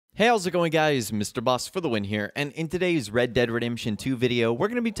Hey, how's it going, guys? Mr. Boss for the win here, and in today's Red Dead Redemption 2 video, we're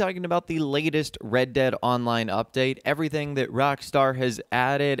going to be talking about the latest Red Dead Online update, everything that Rockstar has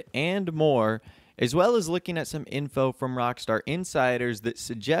added, and more, as well as looking at some info from Rockstar insiders that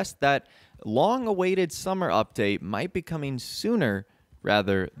suggest that long-awaited summer update might be coming sooner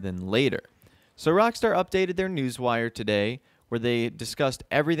rather than later. So Rockstar updated their newswire today, where they discussed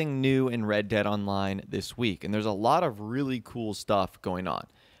everything new in Red Dead Online this week, and there's a lot of really cool stuff going on.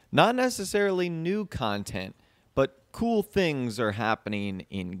 Not necessarily new content, but cool things are happening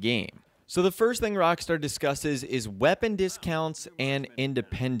in-game. So the first thing Rockstar discusses is weapon discounts and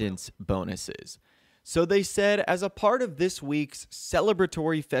independence bonuses. So they said, as a part of this week's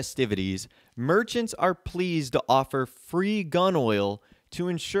celebratory festivities, merchants are pleased to offer free gun oil to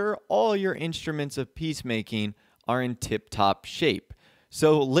ensure all your instruments of peacemaking are in tip-top shape.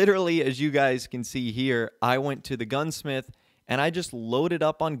 So literally, as you guys can see here, I went to the gunsmith and I just loaded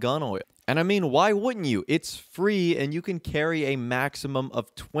up on gun oil. And I mean, why wouldn't you? It's free, and you can carry a maximum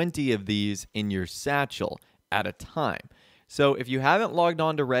of 20 of these in your satchel at a time. So if you haven't logged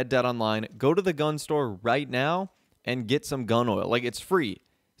on to Red Dead Online, go to the gun store right now and get some gun oil. Like, it's free.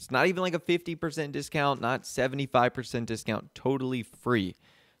 It's not even like a 50% discount, not 75% discount, totally free.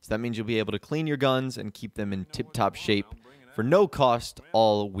 So that means you'll be able to clean your guns and keep them in tip-top shape for no cost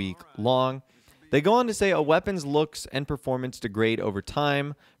all week long. They go on to say a weapon's looks and performance degrade over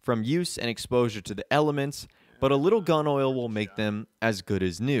time from use and exposure to the elements, but a little gun oil will make them as good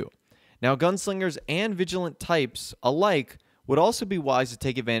as new. Now, gunslingers and vigilant types alike would also be wise to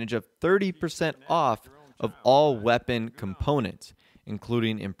take advantage of 30% off of all weapon components,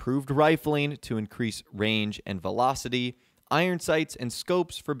 including improved rifling to increase range and velocity, iron sights and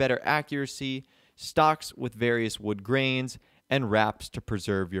scopes for better accuracy, stocks with various wood grains, and wraps to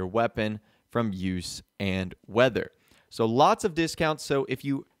preserve your weapon from use and weather. So lots of discounts. So if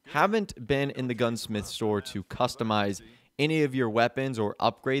you haven't been in the gunsmith store to customize any of your weapons or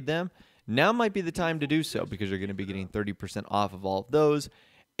upgrade them, now might be the time to do so, because you're going to be getting 30% off of all of those.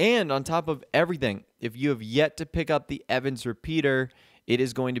 And on top of everything, if you have yet to pick up the Evans repeater, it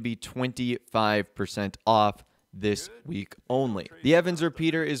is going to be 25% off this week only. The Evans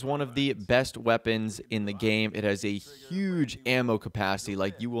repeater is one of the best weapons in the game. It has a huge ammo capacity.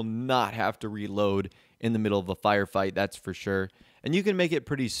 Like, you will not have to reload in the middle of a firefight, that's for sure. And you can make it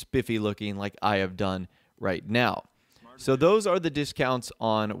pretty spiffy looking, like I have done right now. So those are the discounts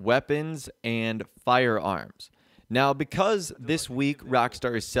on weapons and firearms. Now, because this week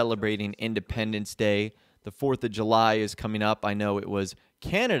Rockstar is celebrating Independence Day, the 4th of July is coming up. I know it was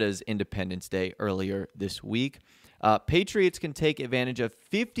Canada's Independence Day earlier this week. Patriots can take advantage of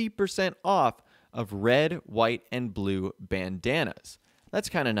 50% off of red, white, and blue bandanas. That's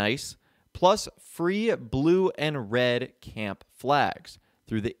kind of nice. Plus free blue and red camp flags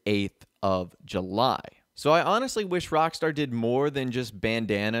through the 8th of July. So I honestly wish Rockstar did more than just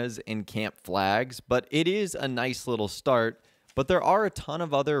bandanas and camp flags, but it is a nice little start. But there are a ton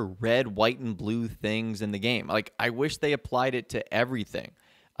of other red, white, and blue things in the game. Like, I wish they applied it to everything,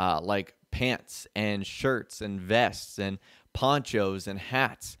 like pants and shirts and vests and ponchos and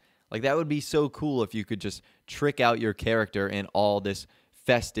hats. Like, that would be so cool if you could just trick out your character in all this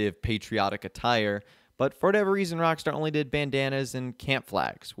festive, patriotic attire. But for whatever reason, Rockstar only did bandanas and camp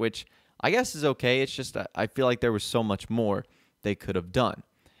flags, which I guess is okay. It's just I feel like there was so much more they could have done.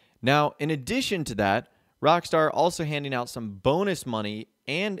 Now, in addition to that, Rockstar also handing out some bonus money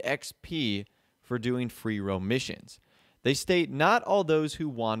and XP for doing free roam missions. They state, not all those who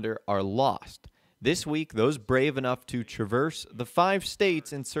wander are lost. This week, those brave enough to traverse the 5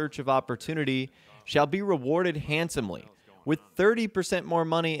 states in search of opportunity shall be rewarded handsomely with 30% more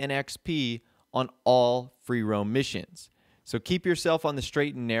money and XP on all free roam missions. So keep yourself on the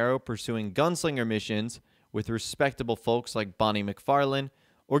straight and narrow pursuing gunslinger missions with respectable folks like Bonnie McFarlane,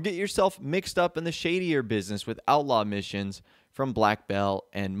 or get yourself mixed up in the shadier business with outlaw missions from Black Bell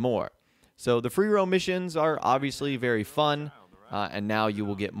and more. So the free roam missions are obviously very fun, and now you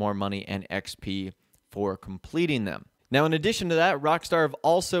will get more money and XP for completing them. Now, in addition to that, Rockstar have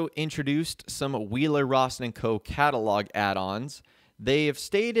also introduced some Wheeler Ross & Co. catalog add-ons. They have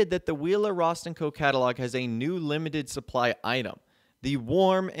stated that the Wheeler Ross & Co. catalog has a new limited supply item, the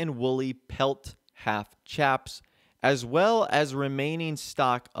warm and woolly pelt half chaps, as well as remaining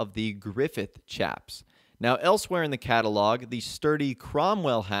stock of the Griffith chaps. Now, elsewhere in the catalog, the sturdy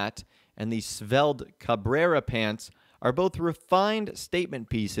Cromwell hat and the Sveld Cabrera pants are both refined statement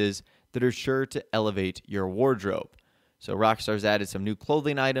pieces that are sure to elevate your wardrobe. So Rockstar's added some new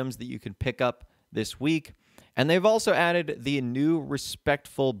clothing items that you can pick up this week, and they've also added the new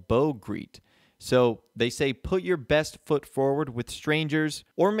respectful bow greet. So they say put your best foot forward with strangers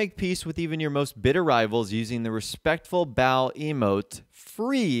or make peace with even your most bitter rivals using the respectful bow emote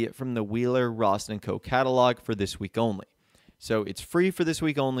free from the Wheeler, Ross & Co. catalog for this week only. So it's free for this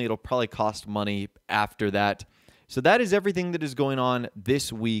week only. It'll probably cost money after that. So that is everything that is going on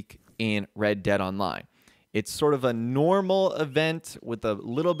this week in Red Dead Online. It's sort of a normal event with a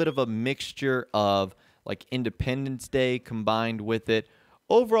little bit of a mixture of like Independence Day combined with it.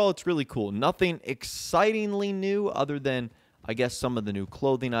 Overall, it's really cool. Nothing excitingly new other than, I guess, some of the new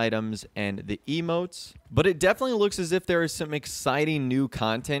clothing items and the emotes. But it definitely looks as if there is some exciting new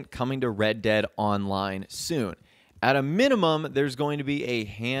content coming to Red Dead Online soon. At a minimum, there's going to be a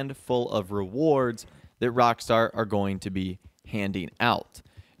handful of rewards that Rockstar are going to be handing out.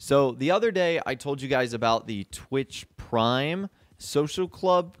 So the other day, I told you guys about the Twitch Prime social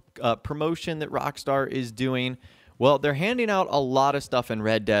club promotion that Rockstar is doing. Well, they're handing out a lot of stuff in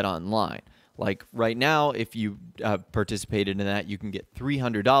Red Dead Online. Like right now, if you participated in that, you can get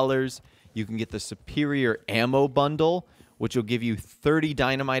 $300. You can get the Superior Ammo Bundle, which will give you 30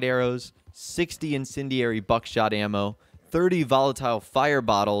 dynamite arrows, 60 incendiary buckshot ammo, 30 volatile fire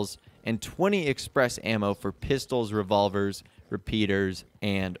bottles, and 20 express ammo for pistols, revolvers, repeaters,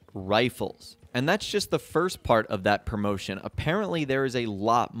 and rifles. And that's just the first part of that promotion. Apparently, there is a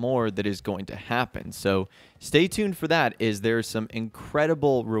lot more that is going to happen. So stay tuned for that. There's some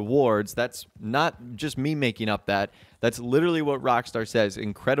incredible rewards. That's not just me making up that. That's literally what Rockstar says.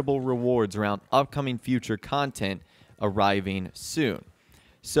 Incredible rewards around upcoming future content arriving soon.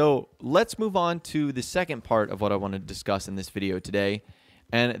 So let's move on to the second part of what I want to discuss in this video today.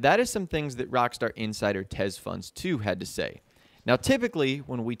 And that is some things that Rockstar insider TezFunds2 had to say. Now, typically,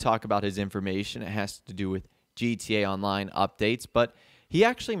 when we talk about his information, it has to do with GTA Online updates, but he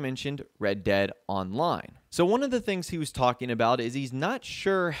actually mentioned Red Dead Online. So one of the things he was talking about is he's not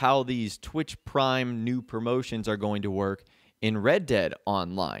sure how these Twitch Prime new promotions are going to work in Red Dead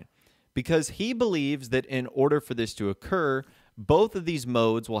Online, because he believes that in order for this to occur, both of these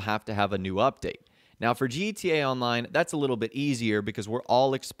modes will have to have a new update. Now, for GTA Online, that's a little bit easier because we're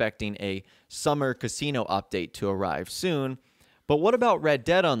all expecting a summer casino update to arrive soon. But what about Red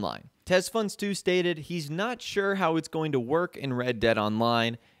Dead Online? TezFunds2 stated he's not sure how it's going to work in Red Dead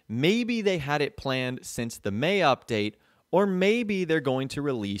Online. Maybe they had it planned since the May update, or maybe they're going to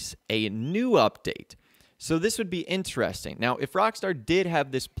release a new update. So this would be interesting. Now, if Rockstar did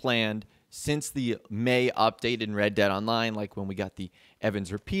have this planned since the May update in Red Dead Online, like when we got the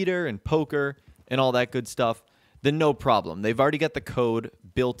Evans Repeater and Poker and all that good stuff, then no problem. They've already got the code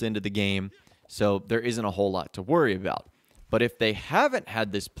built into the game, so there isn't a whole lot to worry about. But if they haven't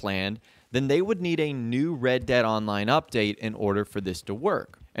had this planned, then they would need a new Red Dead Online update in order for this to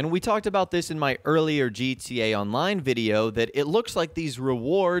work. And we talked about this in my earlier GTA Online video, that it looks like these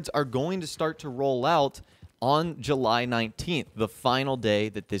rewards are going to start to roll out on July 19th, the final day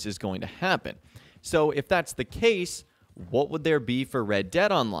that this is going to happen. So if that's the case, what would there be for Red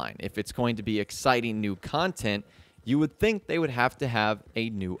Dead Online? If it's going to be exciting new content, you would think they would have to have a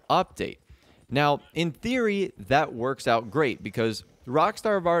new update. Now, in theory, that works out great because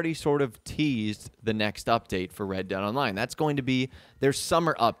Rockstar have already sort of teased the next update for Red Dead Online. That's going to be their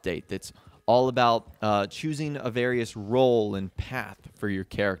summer update that's all about choosing a various role and path for your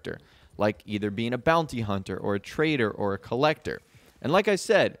character, like either being a bounty hunter or a trader or a collector. And like I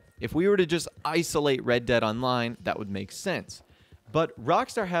said, if we were to just isolate Red Dead Online, that would make sense. But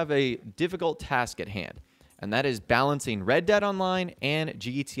Rockstar have a difficult task at hand, and that is balancing Red Dead Online and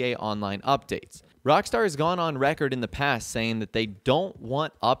GTA Online updates. Rockstar has gone on record in the past saying that they don't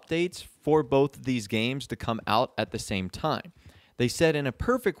want updates for both of these games to come out at the same time. They said in a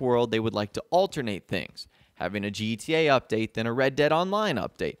perfect world they would like to alternate things, having a GTA update, then a Red Dead Online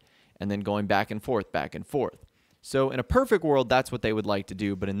update, and then going back and forth, back and forth. So in a perfect world, that's what they would like to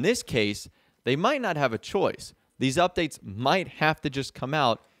do, but in this case, they might not have a choice. These updates might have to just come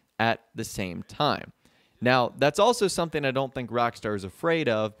out at the same time. Now, that's also something I don't think Rockstar is afraid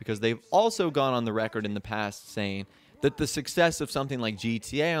of, because they've also gone on the record in the past saying that the success of something like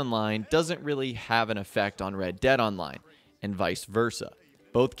GTA Online doesn't really have an effect on Red Dead Online, and vice versa.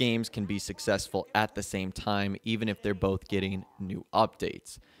 Both games can be successful at the same time, even if they're both getting new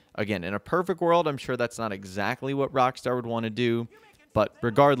updates. Again, in a perfect world, I'm sure that's not exactly what Rockstar would want to do, but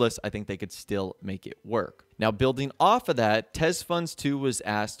regardless, I think they could still make it work. Now, building off of that, TezFunds2 was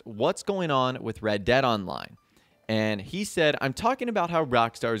asked what's going on with Red Dead Online. And he said, I'm talking about how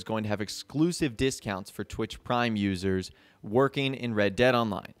Rockstar is going to have exclusive discounts for Twitch Prime users working in Red Dead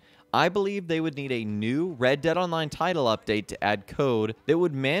Online. I believe they would need a new Red Dead Online title update to add code that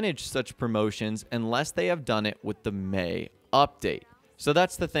would manage such promotions unless they have done it with the May update. So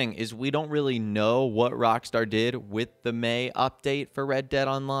that's the thing, is we don't really know what Rockstar did with the May update for Red Dead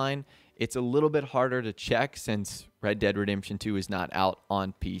Online. It's a little bit harder to check since Red Dead Redemption 2 is not out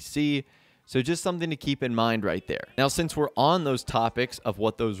on PC. So just something to keep in mind right there. Now, since we're on those topics of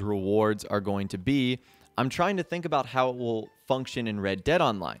what those rewards are going to be, I'm trying to think about how it will function in Red Dead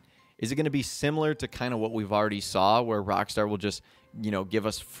Online. Is it going to be similar to kind of what we've already saw, where Rockstar will just, give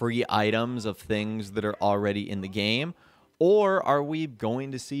us free items of things that are already in the game? Or are we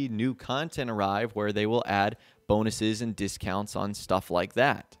going to see new content arrive where they will add bonuses and discounts on stuff like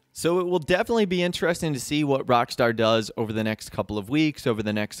that? So it will definitely be interesting to see what Rockstar does over the next couple of weeks, over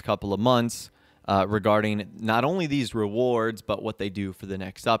the next couple of months, regarding not only these rewards, but what they do for the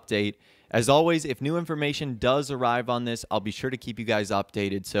next update. As always, if new information does arrive on this, I'll be sure to keep you guys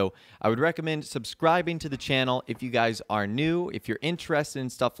updated. So I would recommend subscribing to the channel if you guys are new, if you're interested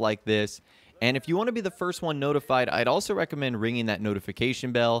in stuff like this. And if you want to be the first one notified, I'd also recommend ringing that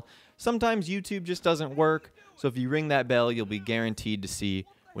notification bell. Sometimes YouTube just doesn't work, so if you ring that bell, you'll be guaranteed to see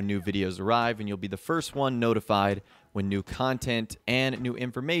when new videos arrive, and you'll be the first one notified when new content and new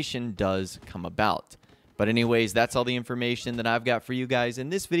information does come about. But anyways, that's all the information that I've got for you guys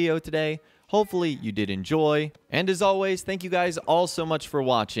in this video today. Hopefully you did enjoy. And as always, thank you guys all so much for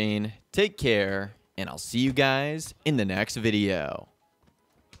watching. Take care, and I'll see you guys in the next video.